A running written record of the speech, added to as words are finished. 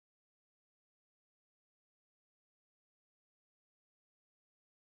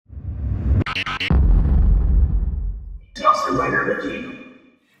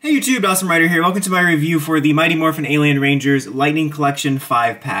Hey YouTube, Awesome Rider here. Welcome to my review for the Mighty Morphin Alien Rangers Lightning Collection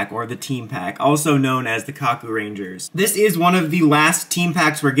 5-pack, or the Team Pack, also known as the Kakurangers. This is one of the last Team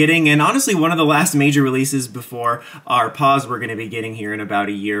Packs we're getting, and honestly one of the last major releases before our pause we're going to be getting here in about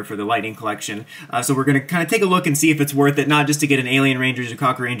a year for the Lightning Collection. So we're going to kind of take a look and see if it's worth it, not just to get an Alien Rangers or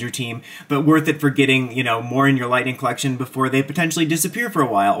Kakuranger team, but worth it for getting, you know, more in your Lightning Collection before they potentially disappear for a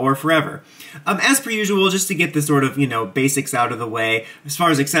while, or forever. As per usual, just to get the sort of, you know, basics out of the way, as far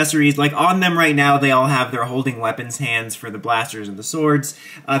as accessories, like on them right now, they all have their holding weapons hands for the blasters and the swords.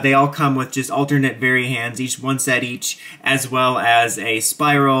 They all come with just alternate vary hands, each one set each, as well as a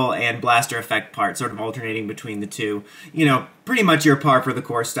spiral and blaster effect part, sort of alternating between the two. You know, pretty much your par for the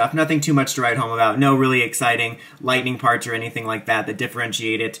core stuff. Nothing too much to write home about. No really exciting lightning parts or anything like that that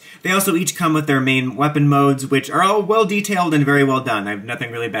differentiate it. They also each come with their main weapon modes, which are all well detailed and very well done. I have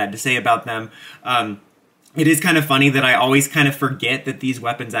nothing really bad to say about them. It is kind of funny that I always kind of forget that these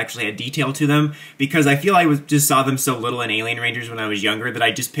weapons actually had detail to them, because I feel I just saw them so little in Alien Rangers when I was younger that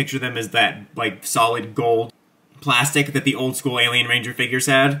I just picture them as that, like, solid gold plastic that the old school Alien Ranger figures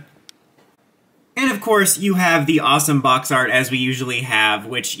had. And of course, you have the awesome box art as we usually have,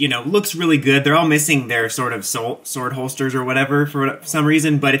 which, you know, looks really good. They're all missing their sort of sword holsters or whatever for some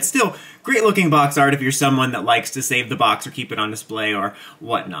reason, but it's still great looking box art if you're someone that likes to save the box or keep it on display or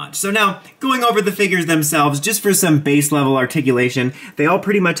whatnot. So now, going over the figures themselves, just for some base level articulation, they all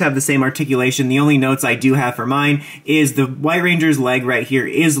pretty much have the same articulation. The only notes I do have for mine is the White Ranger's leg right here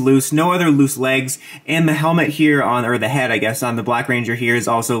is loose, no other loose legs, and the helmet here on, or the head I guess, on the Black Ranger here is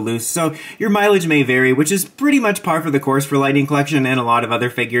also loose. So your mileage may vary, which is pretty much par for the course for Lightning Collection and a lot of other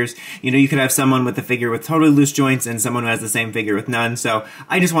figures. You know, you could have someone with a figure with totally loose joints and someone who has the same figure with none, so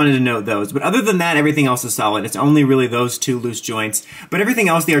I just wanted to note those. But other than that, everything else is solid. It's only really those two loose joints. But everything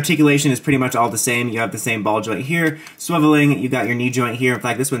else, the articulation is pretty much all the same. You have the same ball joint here, swiveling, you got your knee joint here. In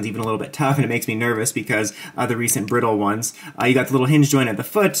fact, this one's even a little bit tough, and it makes me nervous because the recent brittle ones. You got the little hinge joint at the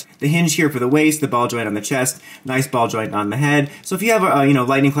foot, the hinge here for the waist, the ball joint on the chest, nice ball joint on the head. So if you have a, you know,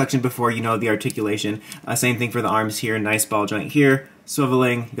 Lightning Collection before, you know the articulation. Same thing for the arms here, nice ball joint here.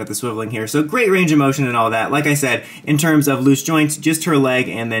 Swiveling, you got the swiveling here. So great range of motion and all that. Like I said, in terms of loose joints, just her leg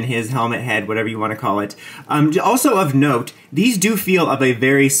and then his helmet head, whatever you want to call it. Also of note, these do feel of a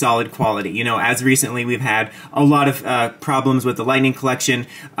very solid quality. You know, as recently we've had a lot of problems with the Lightning Collection,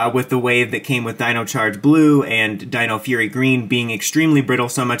 with the wave that came with Dino Charge Blue and Dino Fury Green being extremely brittle,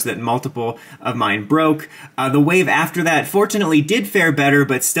 so much that multiple of mine broke. The wave after that fortunately did fare better,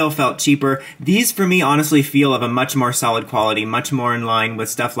 but still felt cheaper. These, for me, honestly feel of a much more solid quality, much more in line with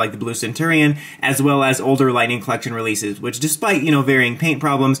stuff like the Blue Centurion, as well as older Lightning Collection releases, which despite, you know, varying paint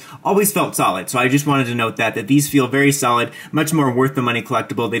problems, always felt solid. So I just wanted to note that these feel very solid, much more worth the money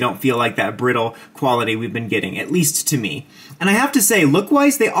collectible. They don't feel like that brittle quality we've been getting, at least to me. And I have to say,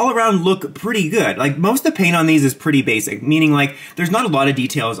 look-wise, they all around look pretty good. Like, most of the paint on these is pretty basic, meaning, like, there's not a lot of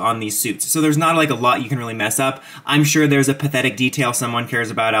details on these suits, so there's not, like, a lot you can really mess up. I'm sure there's a pathetic detail someone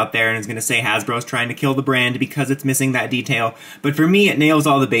cares about out there and is going to say Hasbro's trying to kill the brand because it's missing that detail. But for me, it nails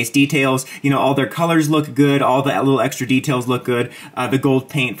all the base details. You know, all their colors look good, all the little extra details look good. The gold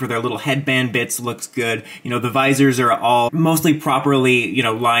paint for their little headband bits looks good. You know, the visors are all mostly properly, you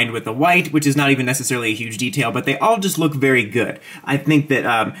know, lined with the white, which is not even necessarily a huge detail, but they all just look very good. I think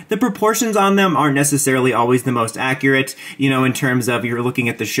that the proportions on them aren't necessarily always the most accurate, you know, in terms of you're looking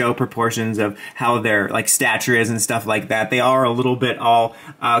at the show proportions of how their, like, stature is and stuff like that. They are a little bit all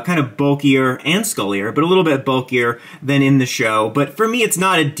kind of bulkier and scullier, but a little bit bulkier than in the show. But for me, it's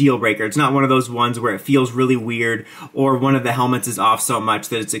not a deal breaker. It's not one of those ones where it feels really weird or one of the helmets is off so much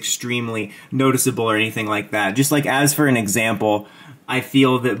that it's extremely noticeable or anything like that. Just like, as for an example, I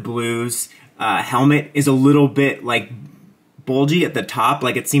feel that Blue's helmet is a little bit, like, bulgy at the top.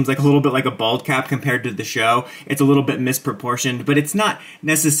 Like, it seems like a little bit like a bald cap compared to the show. It's a little bit misproportioned, but it's not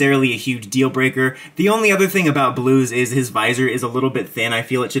necessarily a huge deal breaker. The only other thing about Blue's is his visor is a little bit thin. I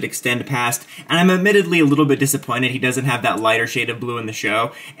feel it should extend past, and I'm admittedly a little bit disappointed he doesn't have that lighter shade of blue in the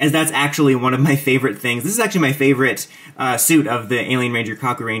show, as that's actually one of my favorite things. This is actually my favorite suit of the Alien Ranger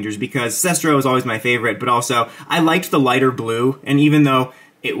Kakurangers, because Sestro is always my favorite, but also I liked the lighter blue, and even though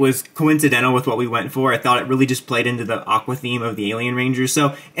it was coincidental with what we went for, I thought it really just played into the aqua theme of the Alien Rangers.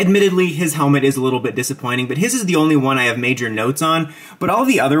 So admittedly, his helmet is a little bit disappointing, but his is the only one I have major notes on. But all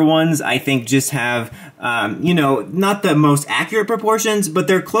the other ones, I think, just have, you know, not the most accurate proportions, but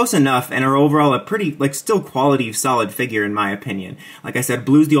they're close enough and are overall a pretty, like, still quality, solid figure in my opinion. Like I said,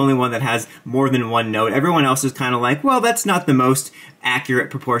 Blue's the only one that has more than one note. Everyone else is kind of like, well, that's not the most accurate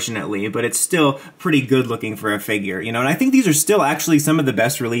proportionately, but it's still pretty good looking for a figure, you know, and I think these are still actually some of the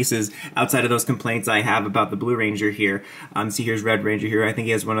best releases outside of those complaints I have about the Blue Ranger here. See, here's Red Ranger here. I think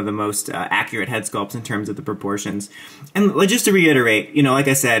he has one of the most accurate head sculpts in terms of the proportions. And just to reiterate, you know, like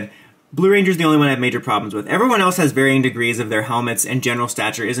I said, Blue Ranger's the only one I have major problems with. Everyone else has varying degrees of their helmets, and general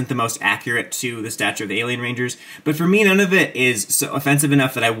stature isn't the most accurate to the stature of the Alien Rangers, but for me, none of it is so offensive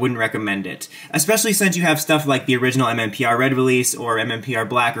enough that I wouldn't recommend it. Especially since you have stuff like the original MMPR Red release, or MMPR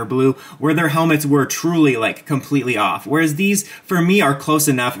Black or Blue, where their helmets were truly, like, completely off, whereas these, for me, are close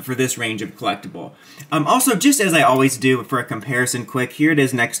enough for this range of collectible. Also, just as I always do, for a comparison quick, here it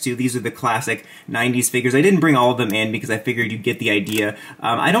is next to, these are the classic 90s figures. I didn't bring all of them in because I figured you'd get the idea.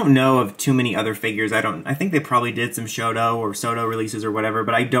 I don't know of too many other figures. I think they probably did some Shoto or Soto releases or whatever,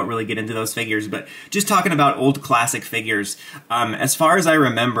 but I don't really get into those figures. But just talking about old classic figures, as far as I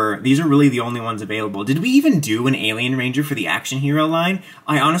remember, these are really the only ones available. Did we even do an Alien Ranger for the Action Hero line?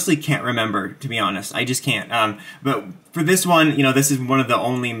 I honestly can't remember, to be honest. I just can't. But for this one, you know, this is one of the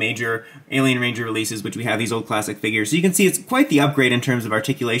only major Alien Ranger releases which we have these old classic figures. So you can see it's quite the upgrade in terms of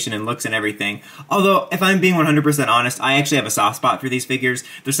articulation and looks and everything. Although, if I'm being 100% honest, I actually have a soft spot for these figures.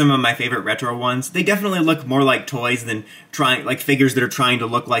 They're some of my favorite retro ones. They definitely look more like toys than like figures that are trying to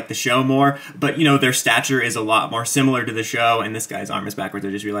look like the show more. But, you know, their stature is a lot more similar to the show, and this guy's arm is backwards, I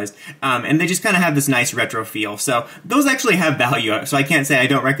just realized. And they just kind of have this nice retro feel. So those actually have value. So I can't say I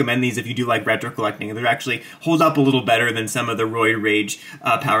don't recommend these if you do like retro collecting. They actually hold up a little better than some of the Roid Rage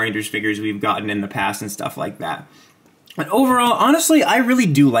Power Rangers figures we've gotten in the past and stuff like that. But overall, honestly, I really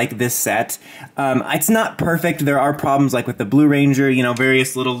do like this set. It's not perfect. There are problems like with the Blue Ranger, you know,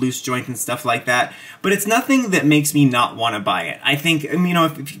 various little loose joints and stuff like that. But it's nothing that makes me not want to buy it. I think, you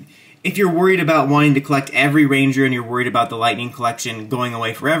know, if you're worried about wanting to collect every Ranger and you're worried about the Lightning collection going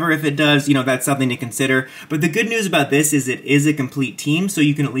away forever if it does, you know, that's something to consider. But the good news about this is it is a complete team, so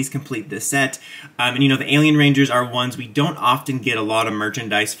you can at least complete this set. And, you know, the Alien Rangers are ones we don't often get a lot of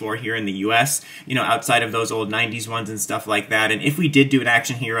merchandise for here in the US, you know, outside of those old 90s ones and stuff like that. And if we did do an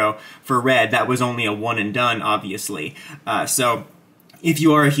Action Hero for Red, that was only a one and done, obviously. So if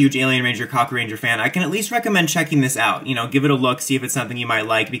you are a huge Alien Ranger Kakuranger fan, I can at least recommend checking this out. You know, give it a look, see if it's something you might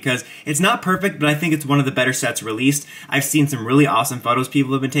like, because it's not perfect, but I think it's one of the better sets released. I've seen some really awesome photos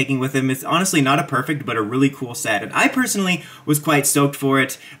people have been taking with him. It's honestly not a perfect, but a really cool set. And I personally was quite stoked for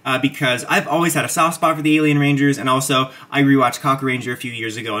it because I've always had a soft spot for the Alien Rangers, and also I rewatched Kakuranger a few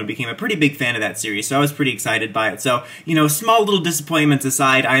years ago and became a pretty big fan of that series, so I was pretty excited by it. So, you know, small little disappointments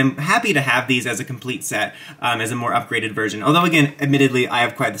aside, I am happy to have these as a complete set, as a more upgraded version. Although, again, admittedly, I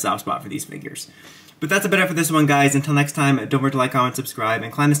have quite the soft spot for these figures. But that's about it for this one, guys. Until next time, don't forget to like, comment, subscribe,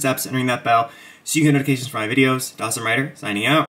 and climb the steps and ring that bell so you get notifications for my videos. Dawson Ryder, signing out.